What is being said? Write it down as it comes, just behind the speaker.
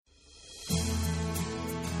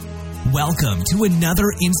Welcome to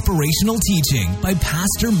another inspirational teaching by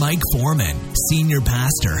Pastor Mike Foreman, Senior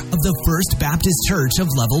Pastor of the First Baptist Church of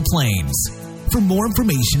Level Plains. For more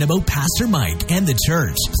information about Pastor Mike and the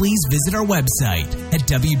church, please visit our website at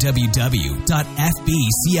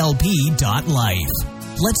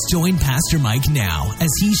www.fbclp.life. Let's join Pastor Mike now as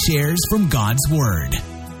he shares from God's Word.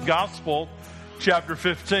 Gospel, chapter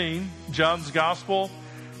 15. John's Gospel,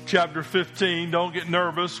 chapter 15. Don't get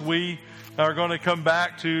nervous. We are going to come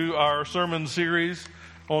back to our sermon series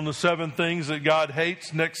on the 7 things that God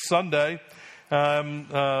hates next Sunday. I'm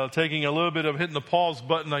taking a little bit of hitting the pause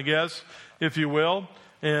button, I guess, if you will.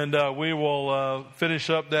 And we will finish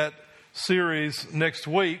up that series next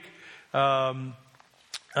week. I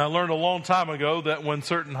learned a long time ago that when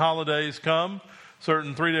certain holidays come,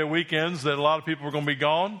 certain 3-day weekends, that a lot of people are going to be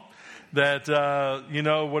gone. That,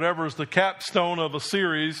 whatever is the capstone of a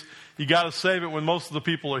series, you got to save it when most of the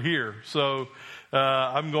people are here. So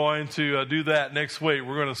I'm going to do that next week.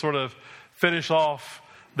 We're going to sort of finish off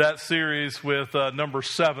that series with number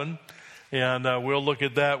 7. And we'll look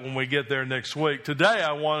at that when we get there next week. Today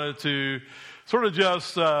I wanted to sort of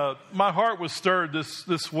just, my heart was stirred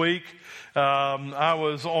this week. I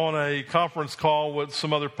was on a conference call with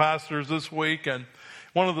some other pastors this week, and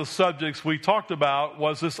one of the subjects we talked about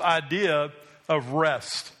was this idea of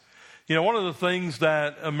rest. You know, one of the things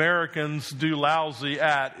that Americans do lousy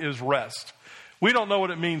at is rest. We don't know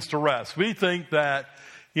what it means to rest. We think that,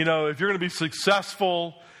 if you're going to be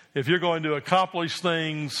successful, if you're going to accomplish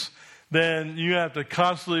things, then you have to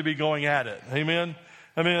constantly be going at it. Amen?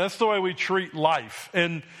 I mean, that's the way we treat life.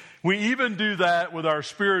 And we even do that with our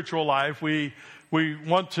spiritual life. We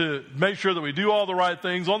want to make sure that we do all the right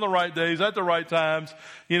things on the right days, at the right times,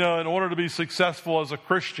 in order to be successful as a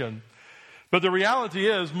Christian. But the reality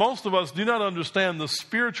is, most of us do not understand the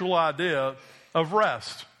spiritual idea of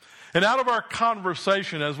rest. And out of our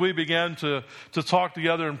conversation, as we began to talk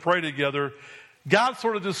together and pray together, God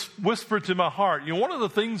sort of just whispered to my heart, one of the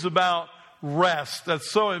things about rest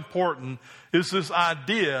that's so important is this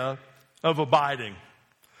idea of abiding.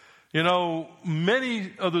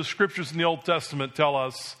 Many of the scriptures in the Old Testament tell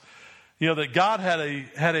us, that God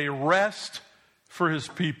had a rest for his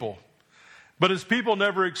people. But his people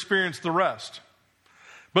never experienced the rest.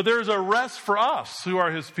 But there's a rest for us who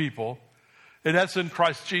are his people, and that's in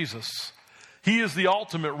Christ Jesus. He is the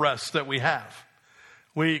ultimate rest that we have.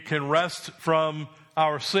 We can rest from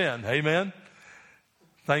our sin. Amen?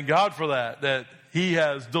 Thank God for that he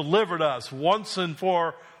has delivered us once and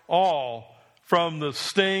for all from the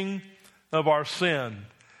sting of our sin.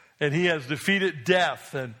 And he has defeated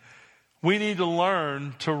death. And we need to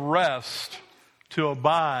learn to rest, to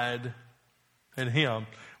abide in him.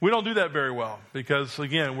 We don't do that very well because,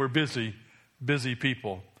 again, we're busy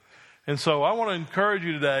people. And so I want to encourage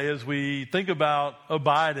you today as we think about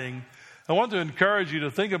abiding. I want to encourage you to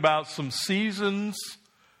think about some seasons,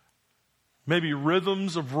 maybe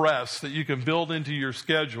rhythms of rest that you can build into your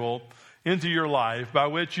schedule, into your life, by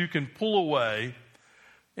which you can pull away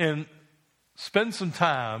and spend some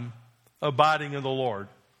time abiding in the Lord.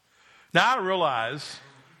 Now, I realize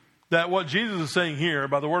that what Jesus is saying here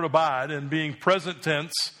by the word abide and being present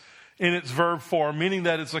tense in its verb form, meaning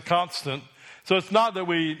that it's a constant. So it's not that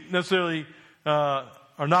we necessarily are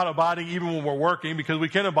not abiding even when we're working, because we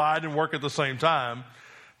can abide and work at the same time.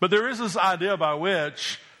 But there is this idea by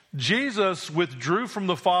which Jesus withdrew from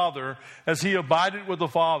the Father as he abided with the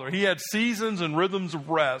Father. He had seasons and rhythms of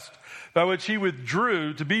rest by which he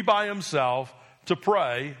withdrew to be by himself, to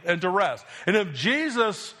pray, and to rest. And if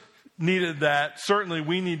Jesus needed that, certainly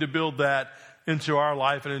we need to build that into our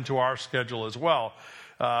life and into our schedule as well.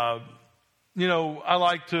 I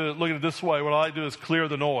like to look at it this way. What I like to do is clear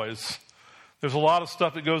the noise. There's a lot of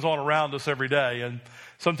stuff that goes on around us every day, and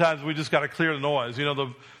sometimes we just got to clear the noise.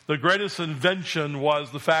 The greatest invention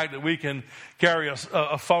was the fact that we can carry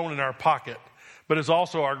a phone in our pocket, but it's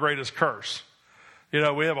also our greatest curse. We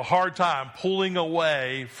have a hard time pulling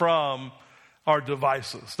away from our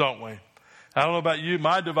devices, don't we? I don't know about you.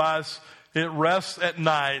 My device, it rests at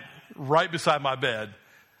night right beside my bed.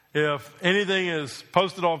 If anything is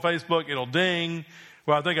posted on Facebook, it'll ding.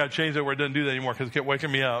 Well, I think I changed it where it doesn't do that anymore because it kept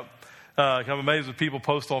waking me up. I'm amazed that people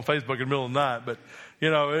post on Facebook in the middle of the night. But,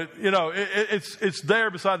 it's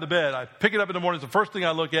there beside the bed. I pick it up in the morning. It's the first thing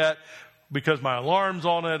I look at because my alarm's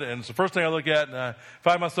on it. And it's the first thing I look at. And I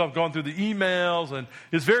find myself going through the emails. And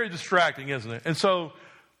it's very distracting, isn't it? And so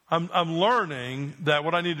I'm learning that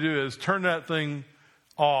what I need to do is turn that thing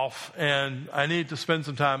off. And I need to spend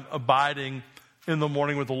some time abiding in the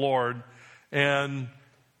morning with the Lord. And,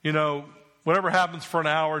 whatever happens for an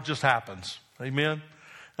hour just happens. Amen?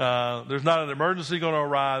 There's not an emergency going to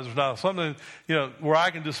arise. There's not something, where I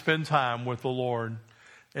can just spend time with the Lord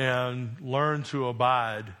and learn to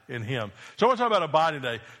abide in Him. So I want to talk about abiding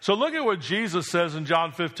today. So look at what Jesus says in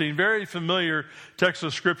John 15, very familiar text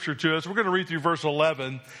of Scripture to us. We're going to read through verse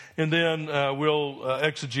 11, and then we'll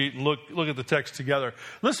exegete and look at the text together.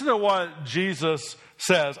 Listen to what Jesus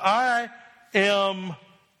says. I am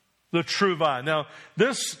the true vine. Now,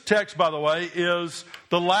 this text, by the way, is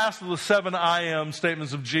the last of the 7 I am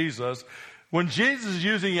statements of Jesus. When Jesus is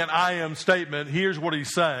using an I am statement, here's what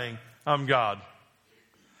He's saying: I'm God.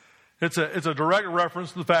 It's a direct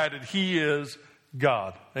reference to the fact that He is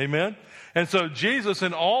God. Amen? And so Jesus,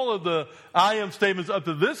 in all of the I am statements up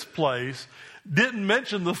to this place, didn't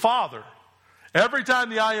mention the Father. Every time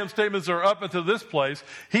the I am statements are up until this place,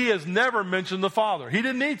 He has never mentioned the Father. He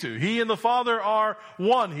didn't need to. He and the Father are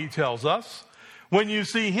one, He tells us. When you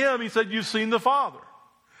see Him, He said, you've seen the Father.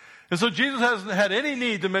 And so Jesus hasn't had any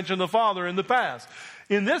need to mention the Father in the past.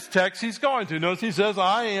 In this text, He's going to. Notice He says,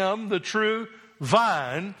 I am the true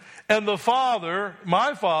vine, and the Father,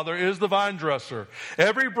 my Father, is the vine dresser.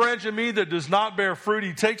 Every branch in me that does not bear fruit,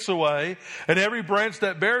 He takes away, and every branch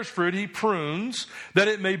that bears fruit, He prunes, that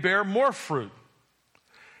it may bear more fruit.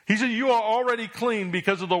 He said, you are already clean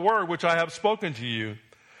because of the word which I have spoken to you.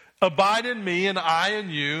 Abide in me, and I in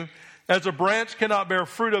you. As a branch cannot bear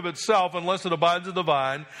fruit of itself unless it abides in the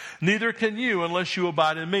vine, neither can you unless you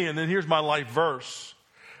abide in me. And then here's my life verse.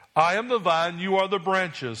 I am the vine, you are the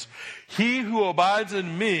branches. He who abides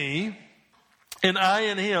in me, and I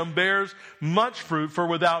in him, bears much fruit, for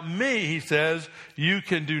without me, He says, you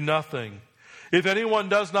can do nothing. If anyone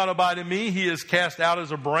does not abide in me, he is cast out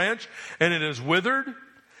as a branch, and it is withered,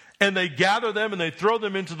 and they gather them and they throw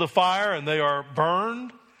them into the fire, and they are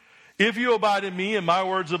burned. If you abide in me and my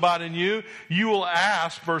words abide in you, you will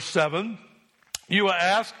ask, verse 7, you will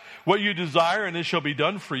ask what you desire, and it shall be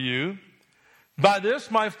done for you. By this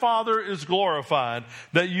my Father is glorified,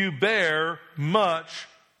 that you bear much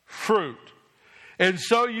fruit. And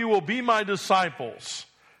so you will be my disciples.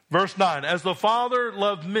 Verse 9, as the Father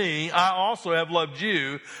loved me, I also have loved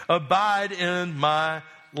you. Abide in my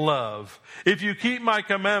love. If you keep my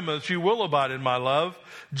commandments, you will abide in my love,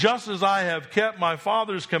 just as I have kept my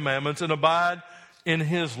Father's commandments and abide in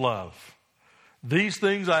His love. These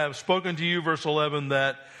things I have spoken to you, verse 11,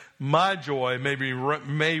 that my joy may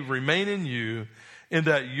remain in you, and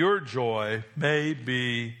that your joy may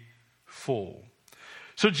be full.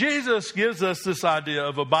 So Jesus gives us this idea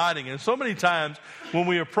of abiding. And so many times when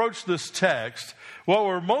we approach this text, what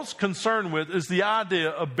we're most concerned with is the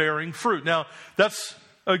idea of bearing fruit. Now, that's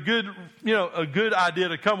a good idea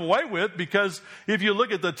to come away with, because if you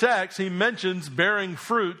look at the text, He mentions bearing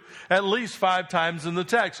fruit at least 5 times in the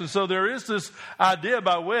text. And so there is this idea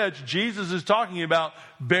by which Jesus is talking about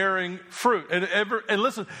bearing fruit. And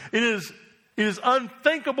listen, it is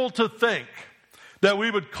unthinkable to think that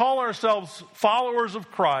we would call ourselves followers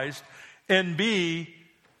of Christ and be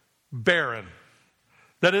barren.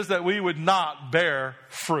 That is, that we would not bear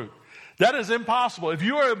fruit. That is impossible. If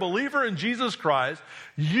you are a believer in Jesus Christ,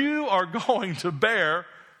 you are going to bear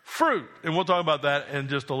fruit. And we'll talk about that in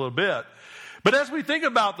just a little bit. But as we think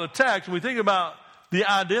about the text, we think about the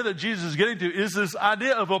idea that Jesus is getting to, is this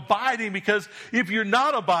idea of abiding, because if you're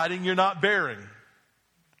not abiding, you're not bearing.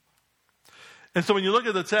 And so when you look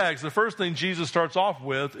at the text, the first thing Jesus starts off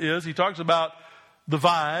with is He talks about the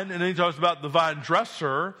vine, and then He talks about the vine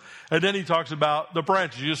dresser, and then He talks about the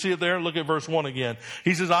branches. You see it there? Look at verse 1 again.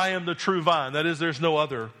 He says, I am the true vine. That is, there's no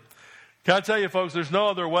other. Can I tell you, folks, there's no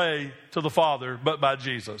other way to the Father but by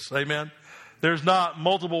Jesus. Amen? There's not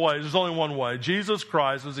multiple ways. There's only one way. Jesus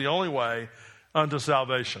Christ is the only way unto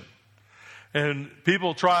salvation. And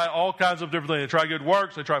people try all kinds of different things. They try good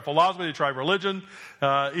works. They try philosophy. They try religion.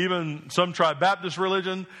 Even some try Baptist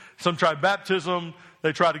religion. Some try baptism.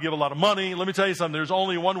 They try to give a lot of money. Let me tell you something. There's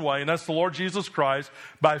only one way, and that's the Lord Jesus Christ,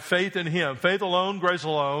 by faith in Him. Faith alone, grace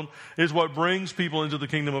alone, is what brings people into the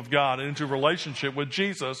kingdom of God and into relationship with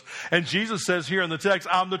Jesus. And Jesus says here in the text,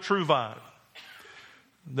 I'm the true vine.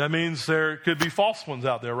 That means there could be false ones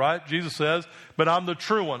out there, right? Jesus says, but I'm the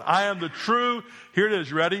true one. I am the true, here it is,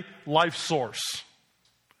 you ready? Life source.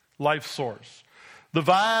 Life source. The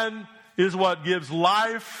vine is what gives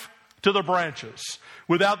life to the branches.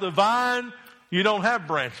 Without the vine, you don't have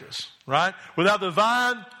branches, right? Without the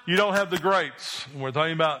vine, you don't have the grapes. And we're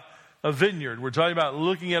talking about a vineyard. We're talking about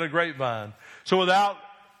looking at a grapevine. So without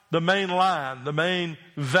the main line, the main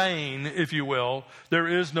vein, if you will, there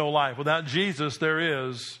is no life. Without Jesus, there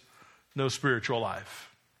is no spiritual life.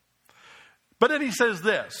 But then He says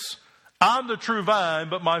this, I'm the true vine,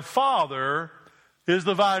 but my Father is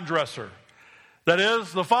the vine dresser. That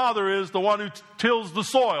is, the Father is the one who tills the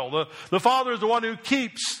soil. The Father is the one who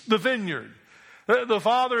keeps the vineyard. The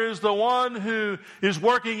Father is the one who is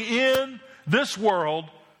working in this world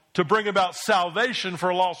to bring about salvation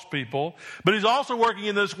for lost people. But He's also working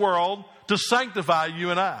in this world to sanctify you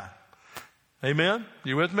and I. Amen?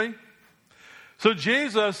 You with me? So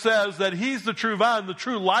Jesus says that He's the true vine, the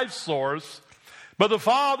true life source. But the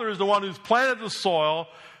Father is the one who's planted the soil,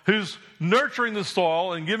 who's nurturing the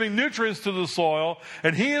soil and giving nutrients to the soil.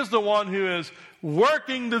 And He is the one who is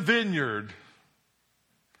working the vineyard.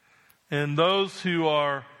 And those who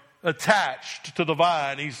are attached to the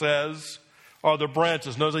vine, He says, are the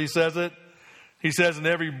branches. Notice He says it? He says, in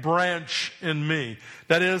every branch in me.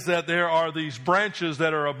 That is, that there are these branches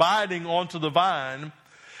that are abiding onto the vine.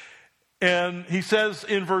 And He says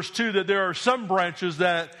in verse 2 that there are some branches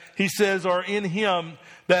that He says are in Him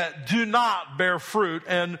that do not bear fruit.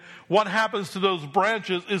 And what happens to those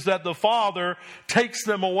branches is that the Father takes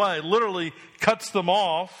them away, literally cuts them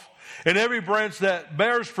off. And every branch that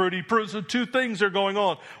bears fruit, He prunes. So two things are going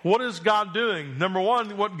on. What is God doing? Number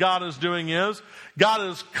one, what God is doing is God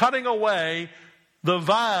is cutting away the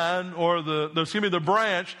vine or the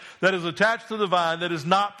branch that is attached to the vine that is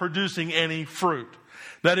not producing any fruit.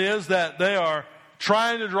 That is, that they are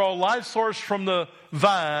trying to draw life source from the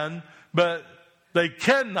vine, but they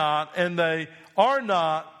cannot and they are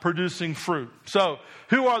not producing fruit. So,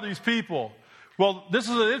 who are these people? Well, this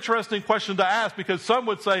is an interesting question to ask, because some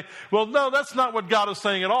would say, well, no, that's not what God is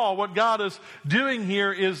saying at all. What God is doing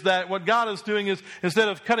here is that what God is doing is, instead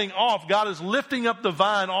of cutting off, God is lifting up the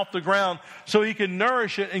vine off the ground so He can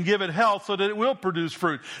nourish it and give it health so that it will produce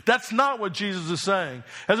fruit. That's not what Jesus is saying.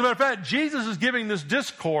 As a matter of fact, Jesus is giving this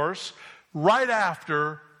discourse right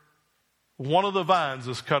after one of the vines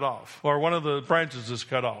is cut off, or one of the branches is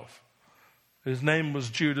cut off. His name was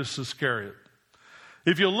Judas Iscariot.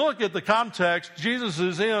 If you look at the context, Jesus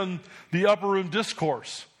is in the upper room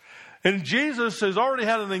discourse. And Jesus has already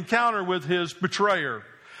had an encounter with His betrayer.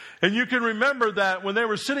 And you can remember that when they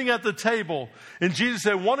were sitting at the table and Jesus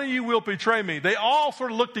said, one of you will betray me. They all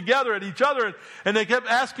sort of looked together at each other and they kept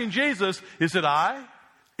asking Jesus, is it I?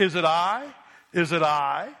 Is it I? Is it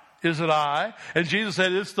I? Is it I? And Jesus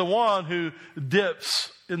said, it's the one who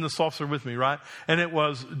dips in the saucer with me, right? And it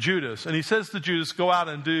was Judas. And He says to Judas, go out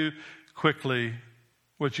and do quickly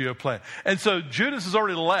what you have planned. And so Judas has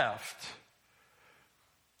already left.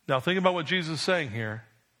 Now think about what Jesus is saying here.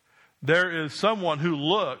 There is someone who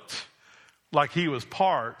looked like he was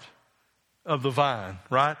part of the vine,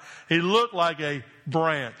 right? He looked like a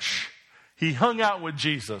branch. He hung out with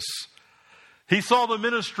Jesus. He saw the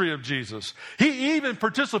ministry of Jesus. He even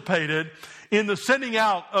participated in the sending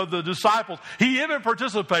out of the disciples. He even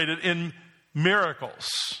participated in miracles,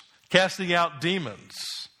 casting out demons.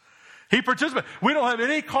 He participated. We don't have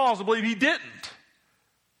any cause to believe He didn't.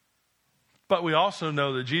 But we also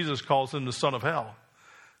know that Jesus calls Him the son of hell.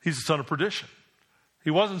 He's the son of perdition. He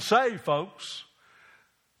wasn't saved, folks.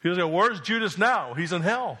 People say, where's Judas now? He's in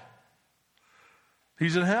hell.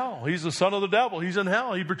 He's in hell. He's the son of the devil. He's in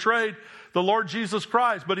hell. He betrayed the Lord Jesus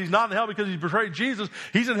Christ. But he's not in hell because he betrayed Jesus.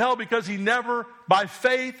 He's in hell because he never, by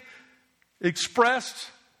faith, expressed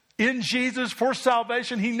in Jesus for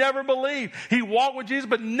salvation. He never believed. He walked with Jesus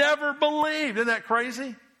but never believed. Isn't that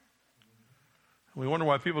crazy? We wonder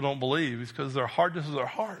why people don't believe. It's because their hardness of their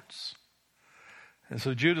hearts. And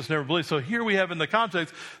so Judas never believed. So here we have in the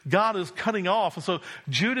context, God is cutting off. And so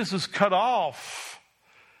Judas is cut off.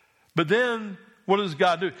 But then what does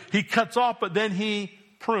God do? He cuts off, but then He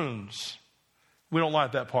prunes. We don't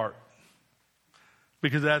like that part.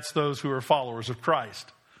 Because that's those who are followers of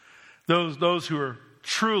Christ. Those who are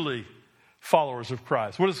truly followers of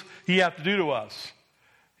Christ. What does He have to do to us?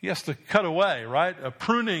 He has to cut away, right? A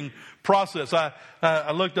pruning process.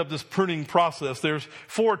 I looked up this pruning process. There's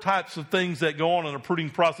 4 types of things that go on in a pruning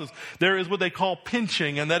process. There is what they call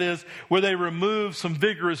pinching, and that is where they remove some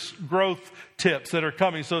vigorous growth tips that are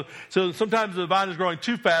coming. So sometimes the vine is growing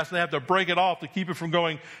too fast, and they have to break it off to keep it from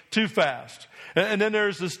going too fast. And then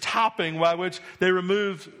there's this topping by which they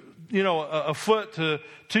remove, a foot to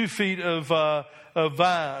 2 feet of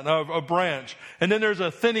vine, a branch. And then there's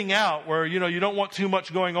a thinning out where, you don't want too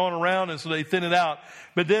much going on around, and so they thin it out.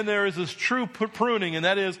 But then there is this true pruning, and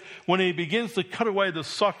that is when He begins to cut away the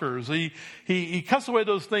suckers. He cuts away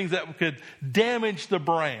those things that could damage the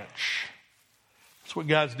branch. That's what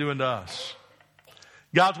God's doing to us.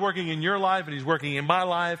 God's working in your life, and He's working in my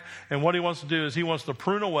life, and what He wants to do is He wants to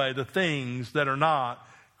prune away the things that are not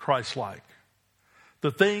Christ-like.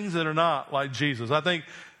 The things that are not like Jesus. I think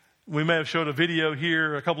we may have showed a video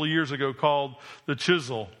here a couple of years ago called The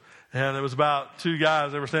Chisel. And it was about two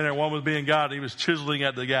guys. They were standing there. One was being God. And he was chiseling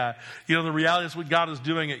at the guy. You know, the reality is what God is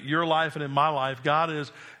doing in your life and in my life. God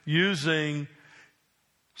is using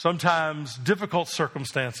sometimes difficult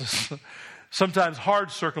circumstances, sometimes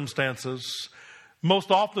hard circumstances, most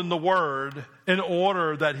often the Word, in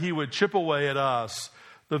order that He would chip away at us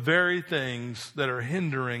the very things that are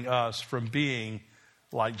hindering us from being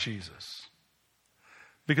like Jesus.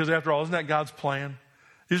 Because after all, isn't that God's plan?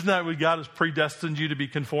 Isn't that what God has predestined you to be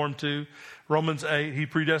conformed to? Romans 8, He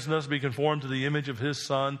predestined us to be conformed to the image of His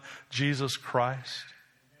Son, Jesus Christ.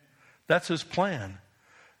 That's His plan.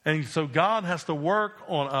 And so God has to work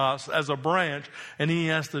on us as a branch, and He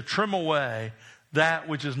has to trim away that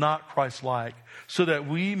which is not Christ-like, so that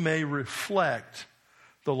we may reflect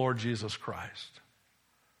the Lord Jesus Christ.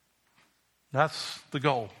 That's the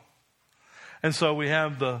goal. And so we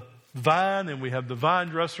have the vine, and we have the vine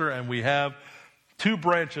dresser, and we have two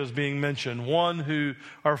branches being mentioned. One who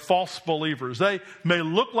are false believers. They may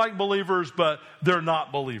look like believers, but they're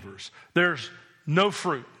not believers. There's no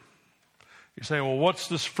fruit. You're saying, well, what's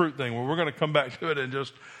this fruit thing? Well, we're going to come back to it in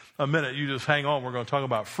just a minute. You just hang on. We're going to talk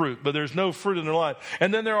about fruit. But there's no fruit in their life.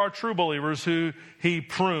 And then there are true believers who He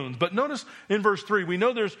prunes. But notice in verse 3, we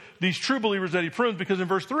know there's these true believers that He prunes, because in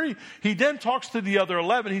verse 3, He then talks to the other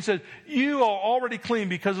 11. He said, you are already clean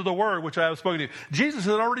because of the word which I have spoken to you. Jesus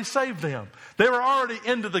had already saved them. They were already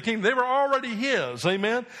into the kingdom. They were already His.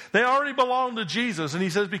 Amen. They already belonged to Jesus. And He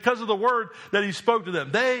says, because of the word that He spoke to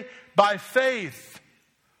them, they, by faith,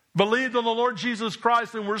 believed on the Lord Jesus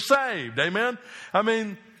Christ and were saved. Amen. I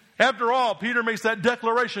mean, after all, Peter makes that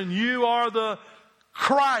declaration, you are the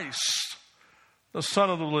Christ, the Son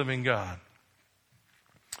of the living God.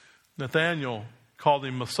 Nathanael called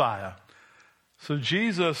Him Messiah. So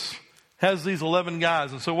Jesus has these 11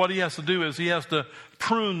 guys. And so what He has to do is He has to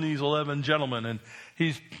prune these 11 gentlemen. And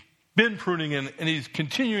He's been pruning, and He's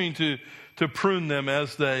continuing to prune them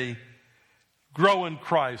as they grow in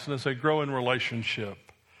Christ and as they grow in relationship.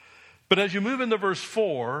 But as you move into verse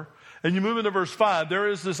 4 and you move into verse 5, there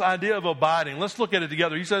is this idea of abiding. Let's look at it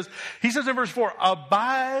together. He says in verse 4,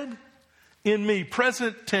 abide in me.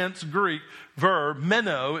 Present tense Greek verb,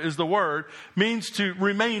 meno is the word, means to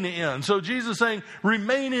remain in. So Jesus is saying,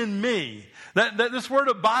 remain in me. That this word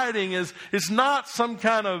abiding is not some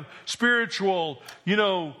kind of spiritual,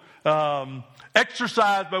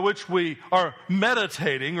 exercise by which we are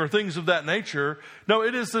meditating or things of that nature. No,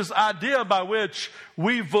 it is this idea by which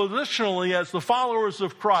we volitionally, as the followers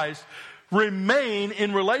of Christ, remain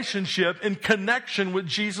in relationship, in connection with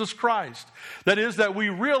Jesus Christ. That is, that we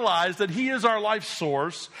realize that He is our life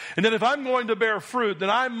source, and that if I'm going to bear fruit, then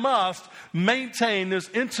I must maintain this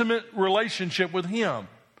intimate relationship with Him.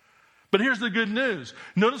 But here's the good news.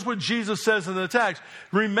 Notice what Jesus says in the text.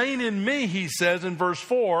 Remain in me, He says in verse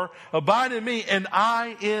 4. Abide in me and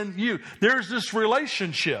I in you. There's this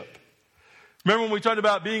relationship. Remember when we talked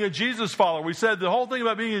about being a Jesus follower, we said the whole thing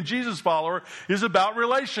about being a Jesus follower is about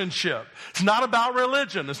relationship. It's not about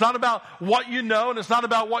religion. It's not about what you know, and it's not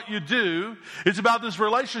about what you do. It's about this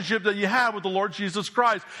relationship that you have with the Lord Jesus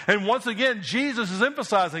Christ. And once again, Jesus is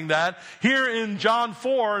emphasizing that here in John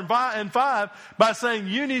 4 and 5 by saying,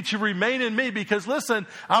 you need to remain in me because, listen,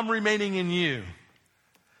 I'm remaining in you.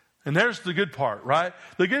 And there's the good part, right?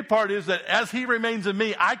 The good part is that as He remains in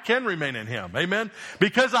me, I can remain in Him. Amen?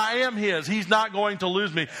 Because I am His, He's not going to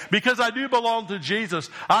lose me. Because I do belong to Jesus,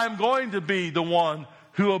 I'm going to be the one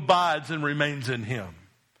who abides and remains in Him.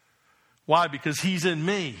 Why? Because He's in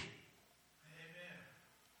me.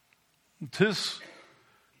 Amen. It's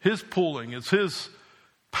His pulling, it's His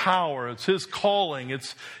power, it's His calling,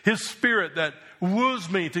 it's His Spirit that woos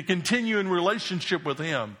me to continue in relationship with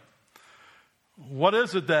Him. What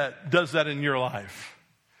is it that does that in your life?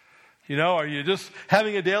 Are you just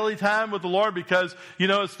having a daily time with the Lord because,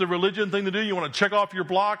 it's the religion thing to do? You want to check off your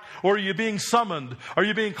block? Or are you being summoned? Are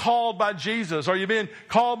you being called by Jesus? Are you being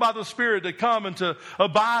called by the Spirit to come and to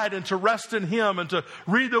abide and to rest in Him and to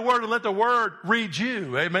read the Word and let the Word read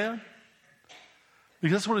you? Amen?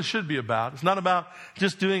 Because that's what it should be about. It's not about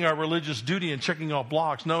just doing our religious duty and checking off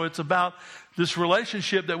blocks. No, it's about this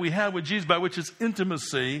relationship that we have with Jesus, by which is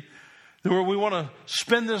intimacy, where we want to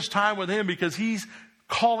spend this time with Him because He's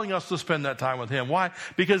calling us to spend that time with Him. Why?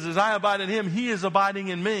 Because as I abide in Him, He is abiding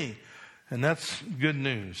in me. And that's good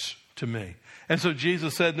news to me. And so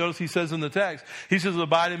Jesus said, notice He says in the text, He says,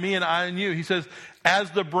 abide in me and I in you. He says,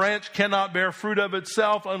 as the branch cannot bear fruit of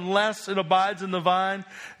itself unless it abides in the vine,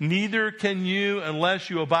 neither can you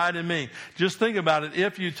unless you abide in me. Just think about it.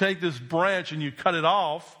 If you take this branch and you cut it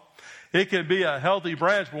off, it can be a healthy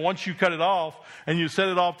branch, but once you cut it off and you set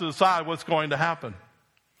it off to the side, what's going to happen?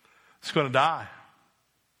 It's going to die.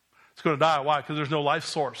 It's going to die. Why? Because there's no life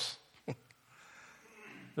source.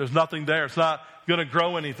 There's nothing there. It's not going to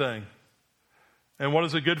grow anything. And what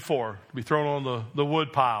is it good for? To be thrown on the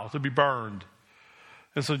wood pile, to be burned.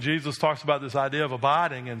 And so Jesus talks about this idea of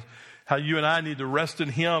abiding and how you and I need to rest in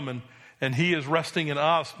him, and he is resting in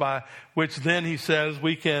us, by which then he says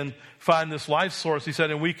we can find this life source. He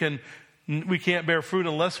said, and we can't bear fruit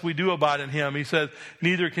unless we do abide in him. He said,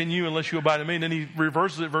 neither can you unless you abide in me. And then he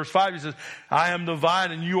reverses it, verse 5. He says, I am the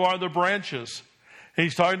vine and you are the branches. And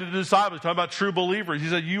he's talking to the disciples, he's talking about true believers. He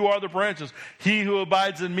said, you are the branches. He who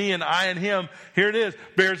abides in me and I in him, here it is,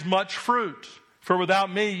 bears much fruit. For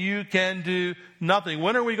without me, you can do nothing.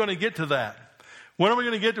 When are we going to get to that? When are we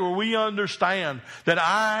going to get to where we understand that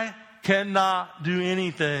I cannot do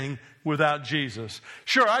anything without Jesus?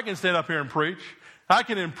 Sure, I can stand up here and preach. I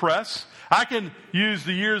can impress. I can use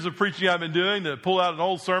the years of preaching I've been doing to pull out an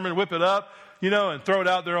old sermon, whip it up, and throw it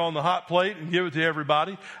out there on the hot plate and give it to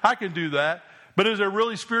everybody. I can do that. But is there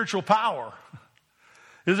really spiritual power?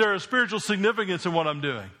 Is there a spiritual significance in what I'm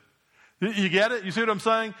doing? You get it? You see what I'm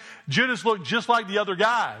saying? Judas looked just like the other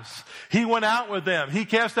guys. He went out with them. He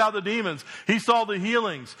cast out the demons. He saw the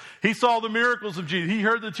healings. He saw the miracles of Jesus. He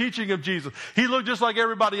heard the teaching of Jesus. He looked just like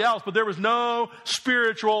everybody else, but there was no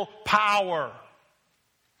spiritual power.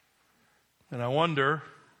 And I wonder,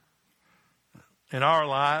 in our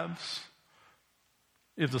lives,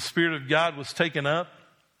 if the Spirit of God was taken up,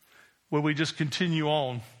 would we just continue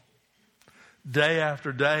on day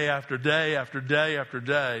after day after day after day after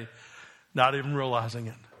day, not even realizing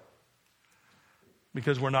it?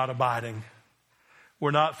 Because we're not abiding.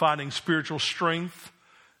 We're not finding spiritual strength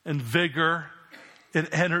and vigor and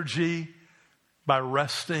energy by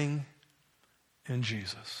resting in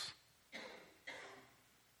Jesus.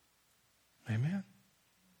 Amen.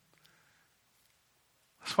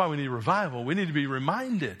 That's why we need revival. We need to be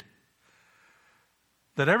reminded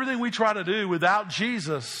that everything we try to do without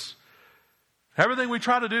Jesus, everything we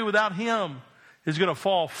try to do without him is going to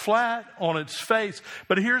fall flat on its face.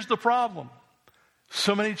 But here's the problem.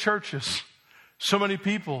 So many churches, so many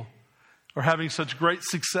people are having such great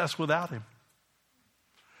success without him.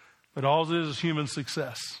 But all it is human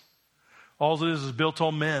success. All it is built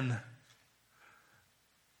on men.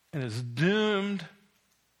 And it's doomed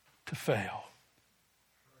to fail.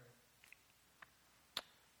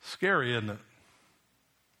 Scary, isn't it?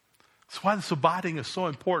 That's why this abiding is so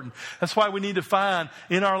important. That's why we need to find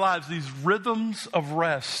in our lives these rhythms of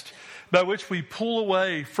rest by which we pull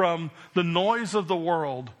away from the noise of the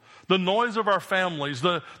world, the noise of our families,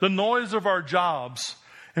 the noise of our jobs,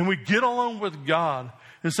 and we get along with God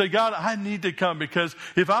and say, God, I need to come, because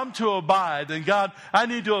if I'm to abide, then God, I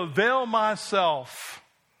need to avail myself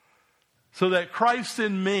so that Christ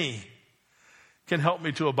in me can help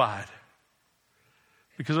me to abide.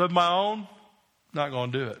 Because of my own, not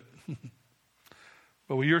going to do it.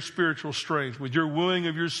 But with your spiritual strength, with your wooing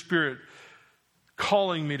of your Spirit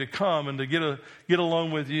calling me to come and to get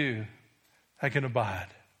along with you, I can abide.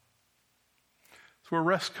 That's where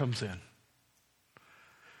rest comes in.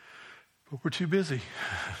 But we're too busy.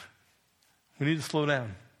 We need to slow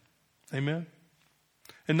down. Amen?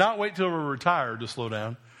 And not wait till we're retired to slow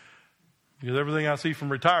down. Because everything I see from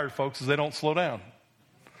retired folks is they don't slow down.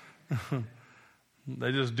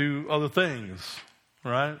 They just do other things,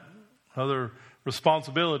 right? Other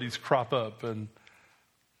responsibilities crop up, and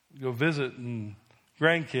go visit and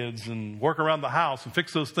grandkids and work around the house and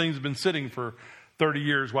fix those things that have been sitting for 30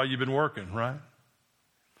 years while you've been working, right?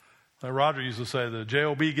 Like Roger used to say, the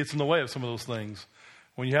J-O-B gets in the way of some of those things.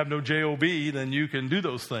 When you have no J-O-B, then you can do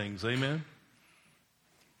those things. Amen?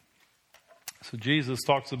 So Jesus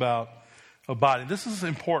talks about abiding. This is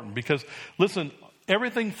important because, listen,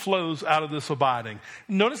 everything flows out of this abiding.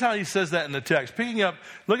 Notice how he says that in the text. Picking up,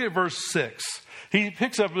 look at verse 6. He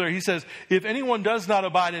picks up there, he says, if anyone does not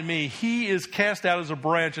abide in me, he is cast out as a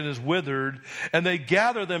branch and is withered, and they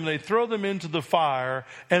gather them, and they throw them into the fire,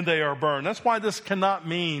 and they are burned. That's why this cannot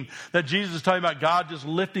mean that Jesus is talking about God just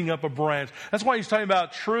lifting up a branch. That's why he's talking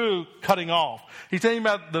about true cutting off. He's talking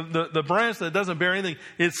about the branch that doesn't bear anything.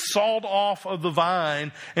 It's sawed off of the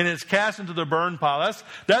vine, and it's cast into the burn pile.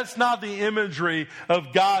 That's not the imagery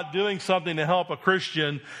of God doing something to help a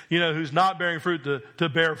Christian, who's not bearing fruit to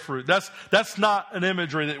bear fruit. That's not an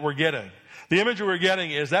imagery that we're getting. The imagery we're getting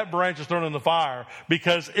is that branch is thrown in the fire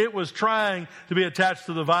because it was trying to be attached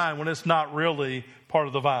to the vine when it's not really part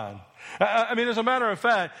of the vine. I mean, as a matter of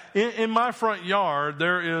fact, in my front yard,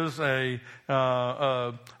 there is a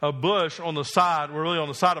bush on the side, really on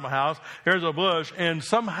the side of my house. There's a bush, and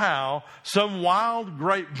somehow some wild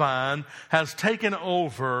grapevine has taken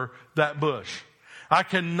over that bush. I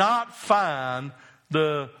cannot find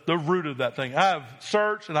the root of that thing. I have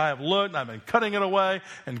searched and I have looked and I've been cutting it away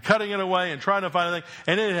and trying to find a thing.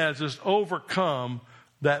 And it has just overcome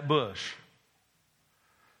that bush.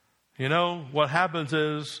 You know, what happens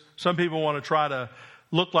is some people want to try to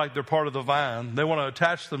look like they're part of the vine. They want to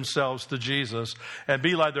attach themselves to Jesus and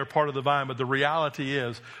be like they're part of the vine. But the reality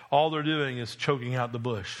is all they're doing is choking out the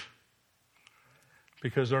bush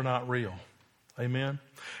because they're not real. Amen?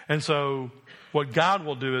 And so what God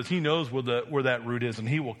will do is he knows where that root is, and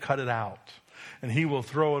he will cut it out and he will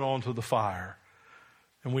throw it onto the fire.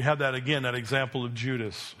 And we have that again, that example of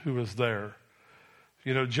Judas who was there.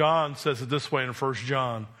 You know, John says it this way in 1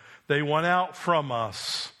 John. They went out from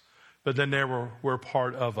us, but then they were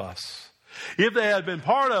part of us. If they had been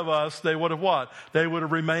part of us, they would have what? They would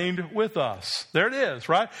have remained with us. There it is,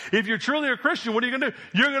 right? If you're truly a Christian, what are you going to do?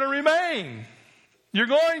 You're going to remain. You're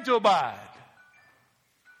going to abide.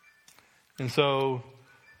 And so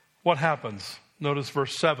what happens? Notice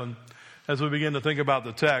verse 7, as we begin to think about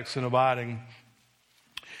the text and abiding.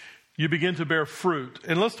 You begin to bear fruit.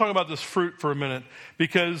 And let's talk about this fruit for a minute,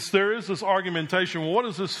 because there is this argumentation. Well, what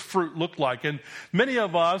does this fruit look like? And many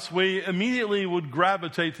of us, we immediately would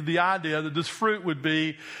gravitate to the idea that this fruit would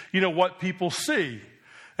be, you know, what people see.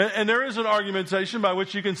 And there is an argumentation by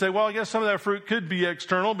which you can say, well, I guess some of that fruit could be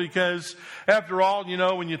external, because after all, you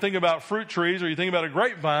know, when you think about fruit trees or you think about a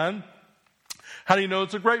grapevine, how do you know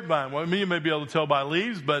it's a grapevine? Well, you may be able to tell by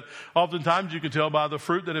leaves, but oftentimes you can tell by the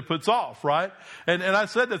fruit that it puts off, right? And I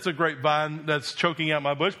said that's a grapevine that's choking out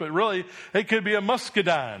my bush, but really it could be a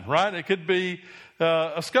muscadine, right? It could be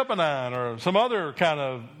a scuppernine or some other kind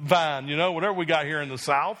of vine, you know, whatever we got here in the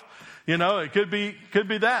South. You know, it could be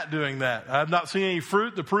that doing that. I've not seen any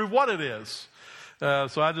fruit to prove what it is.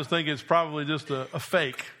 So I just think it's probably just a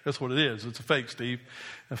fake. That's what it is. It's a fake, Steve.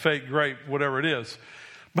 A fake grape, whatever it is.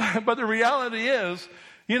 But the reality is,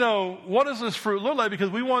 you know, what does this fruit look like? Because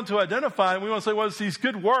we want to identify and we want to say, well, it's these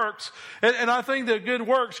good works. And I think that good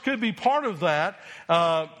works could be part of that.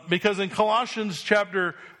 Because in Colossians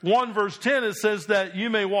chapter 1, verse 10, it says that you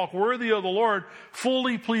may walk worthy of the Lord,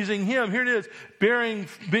 fully pleasing him. Here it is,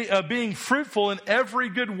 being fruitful in every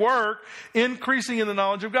good work, increasing in the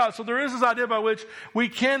knowledge of God. So there is this idea by which we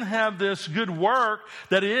can have this good work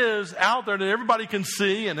that is out there that everybody can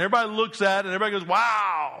see and everybody looks at and everybody goes,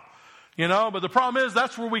 wow. You know, but the problem is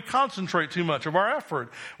that's where we concentrate too much of our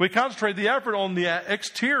effort. We concentrate the effort on the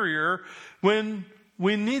exterior when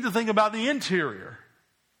we need to think about the interior.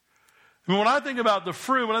 I mean, when I think about the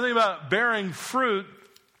fruit, when I think about bearing fruit,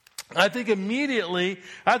 I think immediately,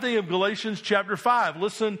 I think of Galatians chapter 5.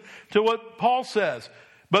 Listen to what Paul says.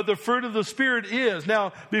 But the fruit of the Spirit is.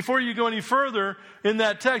 Now, before you go any further in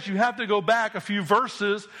that text, you have to go back a few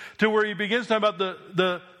verses to where he begins talking about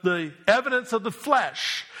the evidence of the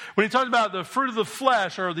flesh. When he talks about the fruit of the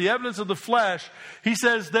flesh or the evidence of the flesh, he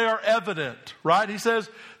says they are evident, right? He says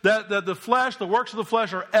that the flesh, the works of the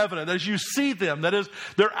flesh are evident as you see them. That is,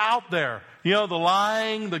 they're out there. You know, the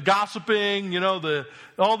lying, the gossiping, you know,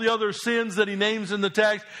 all the other sins that he names in the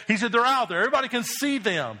text. He said they're out there. Everybody can see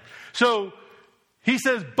them. So he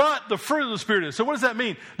says, but the fruit of the Spirit is. So what does that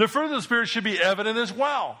mean? The fruit of the Spirit should be evident as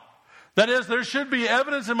well. That is, there should be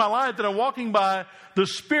evidence in my life that I'm walking by the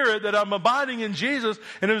Spirit, that I'm abiding in Jesus,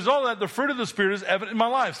 and as a result of that, the fruit of the Spirit is evident in my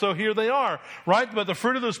life. So here they are, right? But the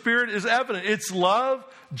fruit of the Spirit is evident. It's love,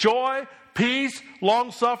 joy, peace,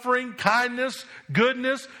 long-suffering, kindness,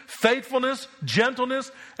 goodness, faithfulness,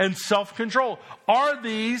 gentleness, and self-control. Are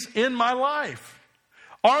these in my life?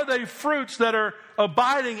 Are they fruits that are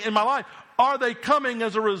abiding in my life? Are they coming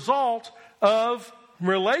as a result of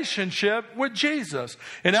relationship with Jesus?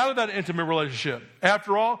 And out of that intimate relationship,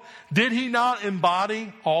 after all, did he not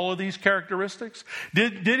embody all of these characteristics?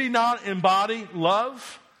 Did he not embody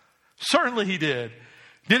love? Certainly he did.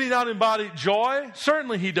 Did he not embody joy?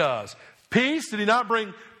 Certainly he does. Peace? Did he not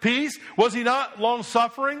bring peace? Was he not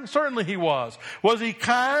long-suffering? Certainly he was. Was he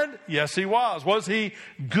kind? Yes, he was. Was he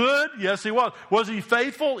good? Yes, he was. Was he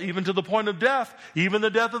faithful? Even to the point of death. Even the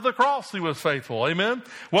death of the cross, he was faithful. Amen?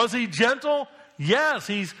 Was he gentle? Yes,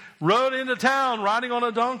 he's rode into town riding on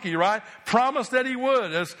a donkey, right? Promised that he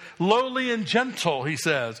would, as lowly and gentle, he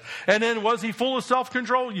says. And then was he full of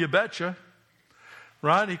self-control? You betcha.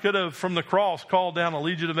 Right? He could have, from the cross, called down a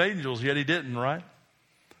legion of angels, yet he didn't, right?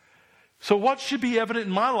 So what should be evident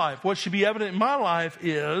in my life? What should be evident in my life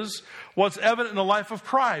is what's evident in the life of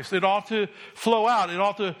Christ. It ought to flow out. It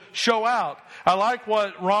ought to show out. I like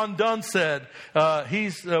what Ron Dunn said.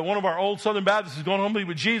 He's one of our old Southern Baptists who's going home to be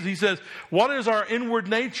with Jesus. He says, what is our inward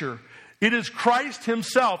nature? It is Christ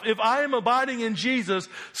himself. If I am abiding in Jesus,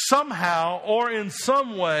 somehow or in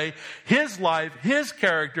some way, his life, his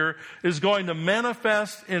character is going to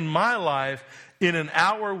manifest in my life in an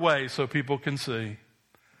outward way so people can see.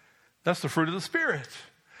 That's the fruit of the Spirit.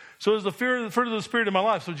 So it's the fruit of the Spirit in my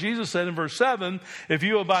life. So Jesus said in verse 7, if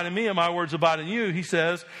you abide in me and my words abide in you, he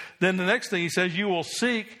says, then the next thing he says, you will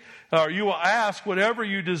seek or you will ask whatever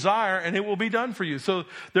you desire and it will be done for you. So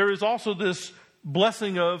there is also this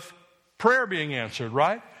blessing of prayer being answered,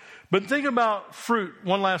 right? But think about fruit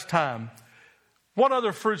one last time. What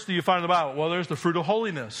other fruits do you find in the Bible? Well, there's the fruit of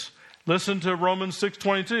holiness. Listen to Romans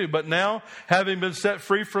 6:22. But now, having been set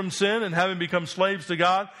free from sin and having become slaves to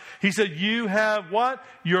God, he said, you have what?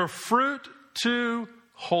 Your fruit to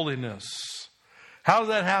holiness. How does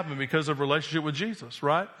that happen? Because of relationship with Jesus,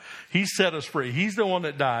 right? He set us free. He's the one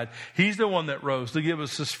that died. He's the one that rose to give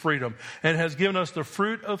us this freedom and has given us the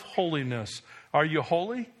fruit of holiness. Are you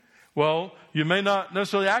holy? Well, you may not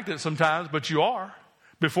necessarily act it sometimes, but you are.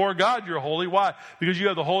 Before God, you're holy. Why? Because you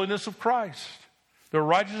have the holiness of Christ, the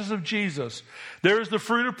righteousness of Jesus. There is the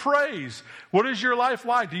fruit of praise. What is your life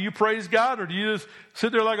like? Do you praise God or do you just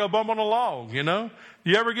sit there like a bum on a log, you know? Do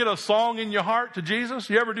you ever get a song in your heart to Jesus?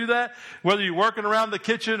 You ever do that? Whether you're working around the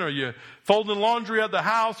kitchen or you're folding laundry at the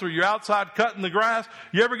house or you're outside cutting the grass,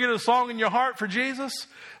 you ever get a song in your heart for Jesus?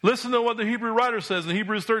 Listen to what the Hebrew writer says in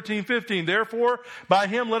Hebrews 13:15. Therefore, by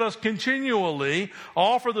him let us continually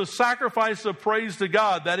offer the sacrifice of praise to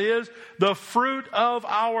God. That is, the fruit of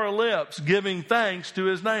our lips, giving thanks to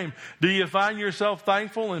his name. Do you find yourself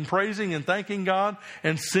thankful and praising and thanking God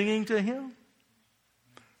and singing to him?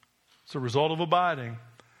 It's a result of abiding.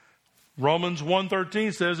 Romans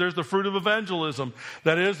 1:13 says there's the fruit of evangelism.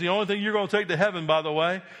 That is, the only thing you're going to take to heaven, by the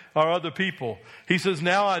way, are other people. He says,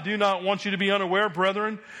 now I do not want you to be unaware,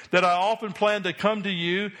 brethren, that I often planned to come to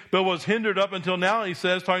you, but was hindered up until now, he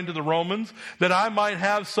says, talking to the Romans, that I might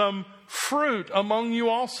have some fruit among you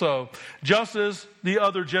also, just as the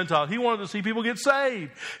other Gentiles. He wanted to see people get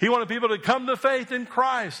saved. He wanted people to come to faith in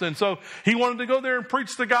Christ. And so he wanted to go there and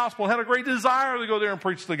preach the gospel, had a great desire to go there and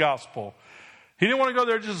preach the gospel. He didn't want to go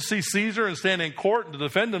there just to see Caesar and stand in court and to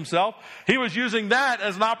defend himself. He was using that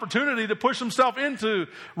as an opportunity to push himself into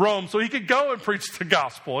Rome so he could go and preach the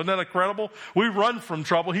gospel. Isn't that incredible? We run from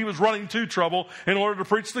trouble. He was running to trouble in order to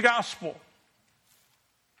preach the gospel.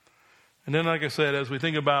 And then, like I said, as we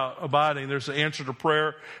think about abiding, there's the answer to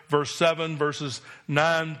prayer. Verse 7, verses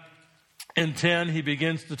 9 and 10, he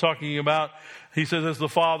begins to talking about, he says, as the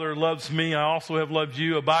Father loves me, I also have loved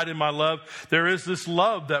you. Abide in my love. There is this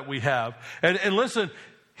love that we have. And listen,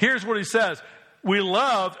 here's what he says. We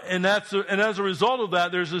love, and as a result of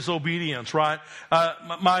that, there's this obedience, right?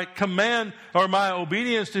 My command, or my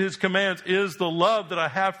obedience to his commands is the love that I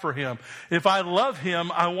have for him. If I love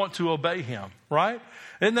him, I want to obey him, right?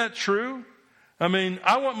 Isn't that true? I mean,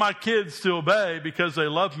 I want my kids to obey because they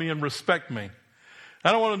love me and respect me.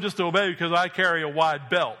 I don't want them just to obey because I carry a wide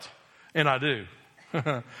belt, and I do.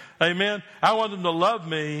 Amen? I want them to love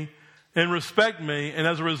me and respect me, and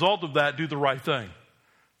as a result of that, do the right thing.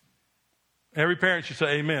 Every parent should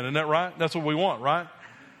say amen. Isn't that right? That's what we want, right?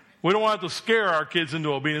 We don't want to scare our kids into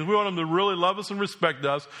obedience. We want them to really love us and respect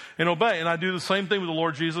us and obey. And I do the same thing with the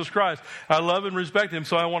Lord Jesus Christ. I love and respect him,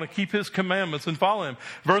 so I want to keep his commandments and follow him.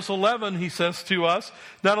 Verse 11, he says to us,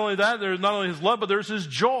 not only that, there's not only his love, but there's his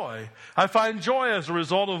joy. I find joy as a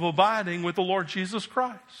result of abiding with the Lord Jesus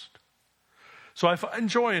Christ. So I find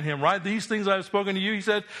joy in him, right? These things I have spoken to you, he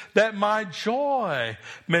said, that my joy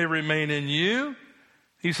may remain in you.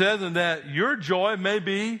 He says, and that your joy may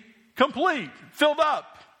be complete, filled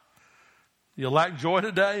up. You lack joy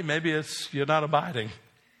today? Maybe it's you're not abiding.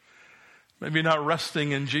 Maybe you're not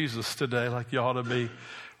resting in Jesus today like you ought to be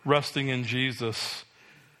resting in Jesus.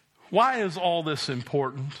 Why is all this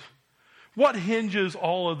important? What hinges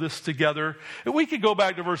all of this together? We could go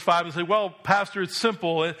back to verse 5 and say, well, Pastor, it's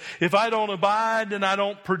simple. If I don't abide, then I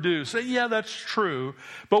don't produce. Yeah, that's true.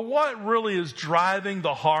 But what really is driving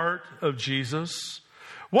the heart of Jesus?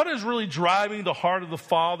 What is really driving the heart of the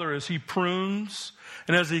Father as he prunes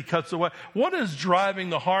and as he cuts away? What is driving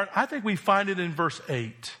the heart? I think we find it in verse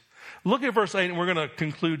 8. Look at verse 8, and we're going to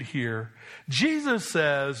conclude here. Jesus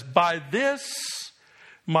says, by this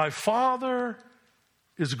my Father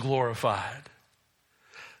is glorified,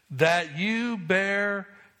 that you bear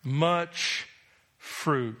much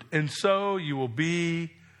fruit, and so you will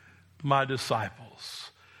be my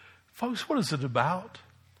disciples. Folks, what is it about?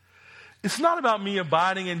 It's not about me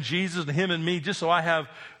abiding in Jesus and him and me just so I have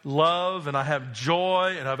love and I have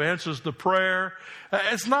joy and I have answers to prayer.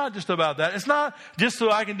 It's not just about that. It's not just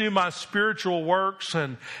so I can do my spiritual works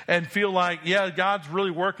and feel like, yeah, God's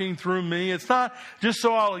really working through me. It's not just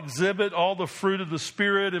so I'll exhibit all the fruit of the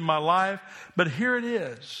Spirit in my life. But here it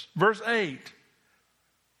is, verse 8,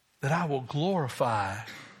 that I will glorify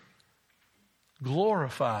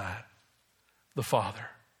the Father.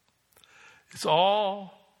 It's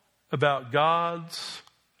all about God's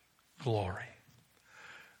glory.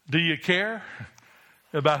 Do you care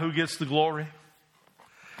about who gets the glory?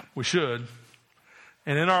 We should.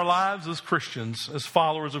 And in our lives as Christians, as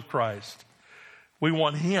followers of Christ, we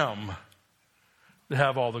want Him to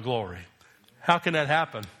have all the glory. How can that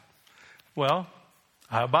happen? Well,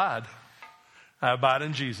 I abide. I abide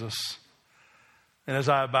in Jesus. And as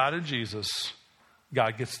I abide in Jesus,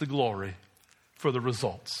 God gets the glory for the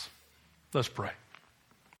results. Let's pray.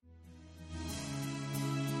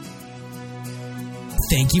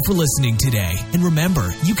 Thank you for listening today. And remember,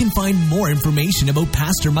 you can find more information about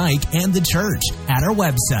Pastor Mike and the church at our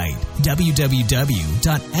website,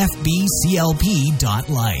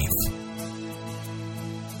 www.fbclp.life.